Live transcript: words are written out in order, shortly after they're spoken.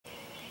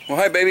Well,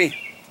 hi, baby.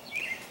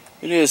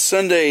 It is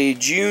Sunday,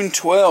 June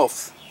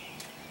 12th.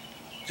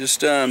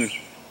 Just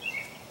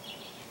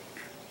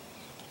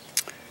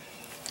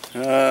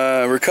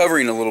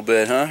recovering a little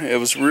bit, huh? It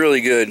was really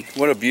good.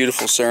 What a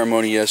beautiful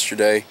ceremony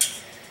yesterday.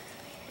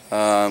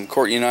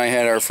 Courtney and I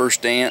had our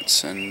first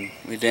dance, and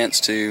we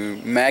danced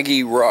to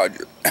Maggie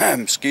Rogers.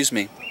 Excuse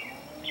me.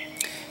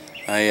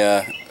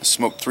 I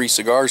smoked 3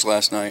 cigars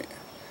last night.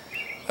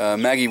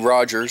 Maggie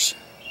Rogers,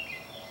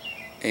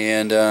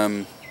 and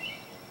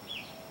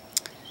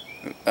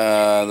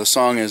the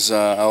song is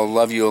I'll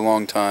Love You a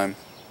Long Time,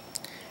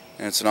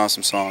 and it's an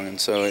awesome song, and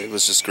so it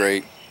was just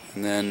great.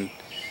 And then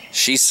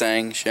she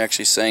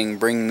actually sang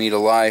Bring Me to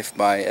Life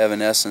by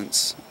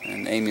Evanescence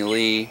and Amy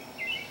Lee,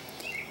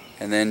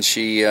 and then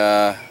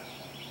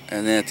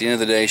and then at the end of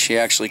the day she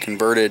actually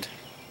converted.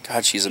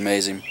 God, she's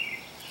amazing.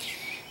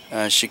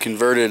 She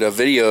converted a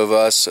video of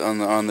us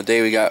on the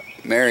day we got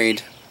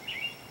married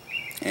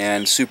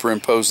and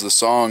superimposed the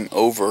song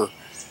over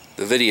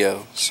the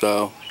video.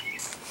 So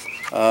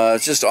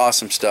it's just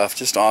awesome stuff.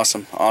 Just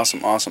awesome.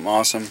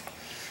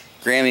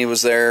 Grammy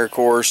was there, of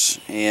course,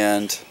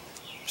 and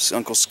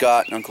Uncle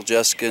Scott and Uncle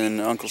Jessica and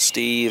Uncle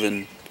Steve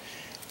and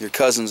your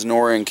cousins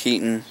Nora and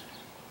Keaton,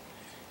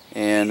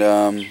 and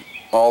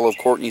all of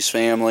Courtney's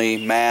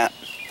family, Matt,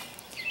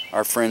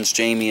 our friends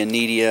Jamie and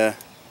Nidia,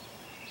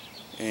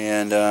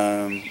 and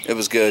it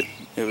was good.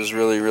 It was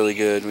really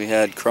good. We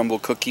had crumble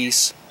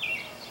cookies,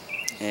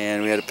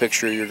 and we had a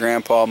picture of your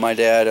grandpa, my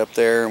dad, up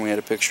there, and we had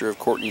a picture of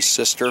Courtney's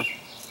sister,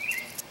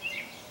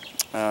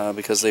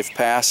 because they've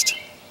passed.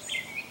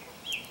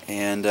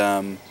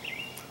 And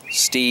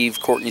Steve,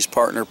 Courtney's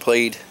partner,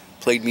 played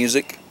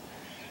music,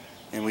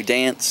 and we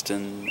danced,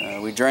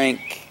 and we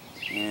drank,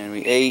 and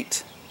we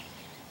ate,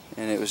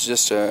 and it was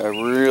just a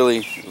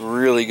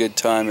really good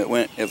time. It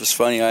was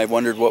funny. I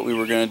wondered what we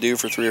were going to do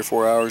for 3 or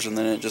 4 hours, and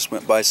then it just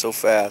went by so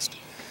fast.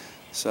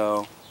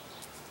 So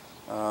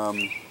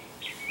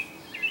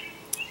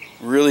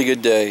really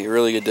good day.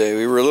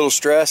 We were a little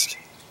stressed,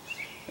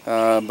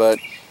 but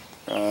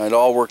it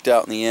all worked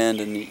out in the end,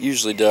 and it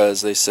usually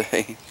does, they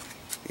say,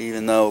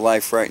 even though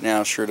life right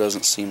now sure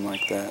doesn't seem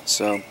like that.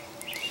 So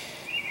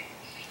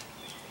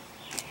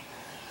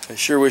I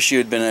sure wish you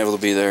had been able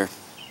to be there.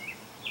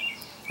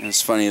 And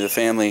it's funny,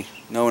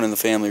 no one in the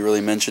family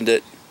really mentioned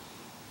it.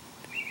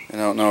 I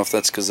don't know if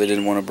that's because they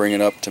didn't want to bring it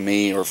up to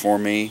me or for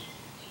me,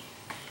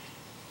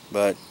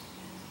 but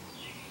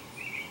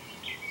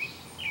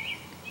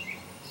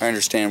I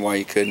understand why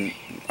you couldn't.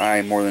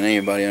 I, more than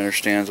anybody,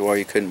 understands why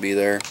you couldn't be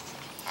there.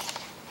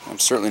 I'm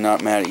certainly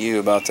not mad at you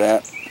about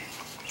that.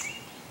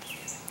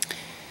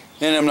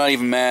 And I'm not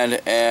even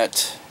mad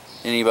at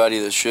anybody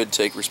that should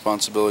take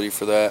responsibility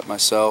for that,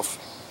 myself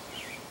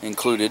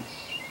included.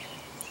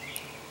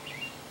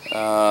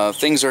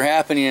 Things are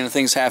happening, and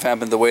things have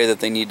happened the way that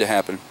they need to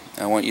happen.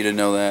 I want you to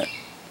know that.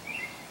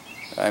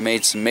 I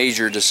made some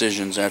major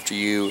decisions after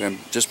you, and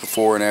just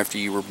before and after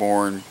you were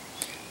born,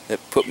 that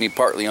put me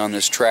partly on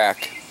this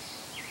track.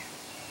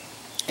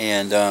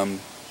 And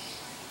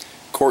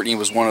Courtney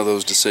was one of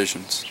those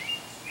decisions,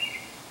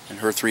 and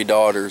her 3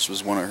 daughters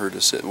was one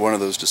of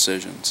those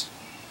decisions,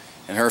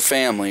 and her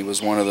family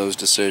was one of those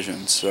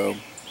decisions. So,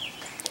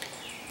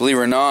 believe it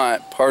or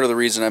not, part of the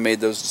reason I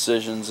made those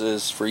decisions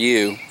is for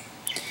you,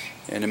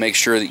 and to make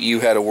sure that you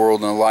had a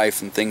world and a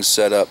life and things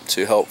set up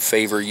to help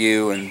favor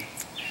you and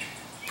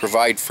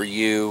provide for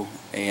you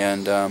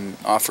and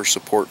offer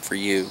support for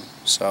you.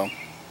 So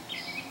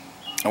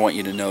I want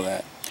you to know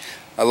that.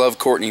 I love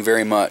Courtney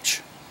very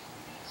much,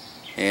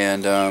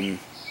 and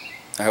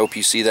I hope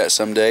you see that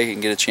someday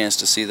and get a chance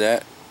to see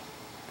that.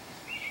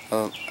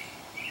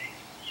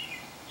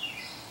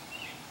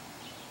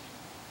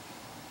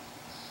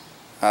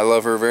 I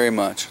love her very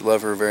much.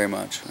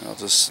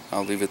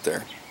 I'll leave it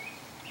there.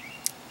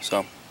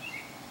 So,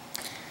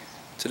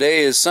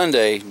 today is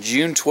Sunday,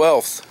 June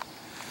 12th.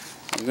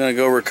 I'm going to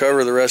go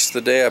recover the rest of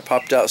the day. I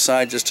popped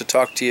outside just to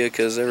talk to you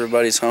because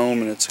everybody's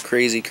home and it's a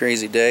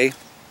crazy day.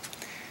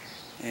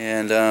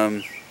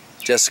 And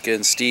Jessica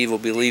and Steve will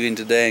be leaving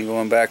today and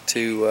going back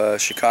to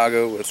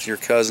Chicago with your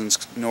cousins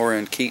Nora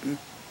and Keaton.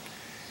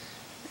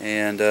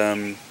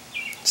 And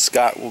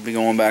Scott will be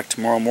going back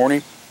tomorrow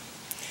morning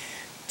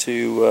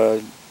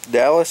to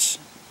Dallas.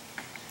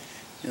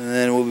 And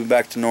then we'll be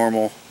back to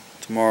normal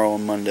tomorrow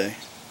and Monday.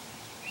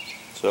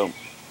 So,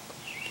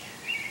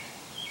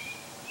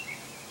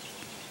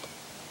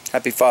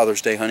 happy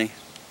Father's Day, honey.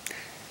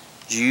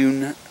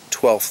 June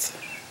 12th,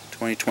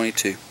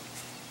 2022.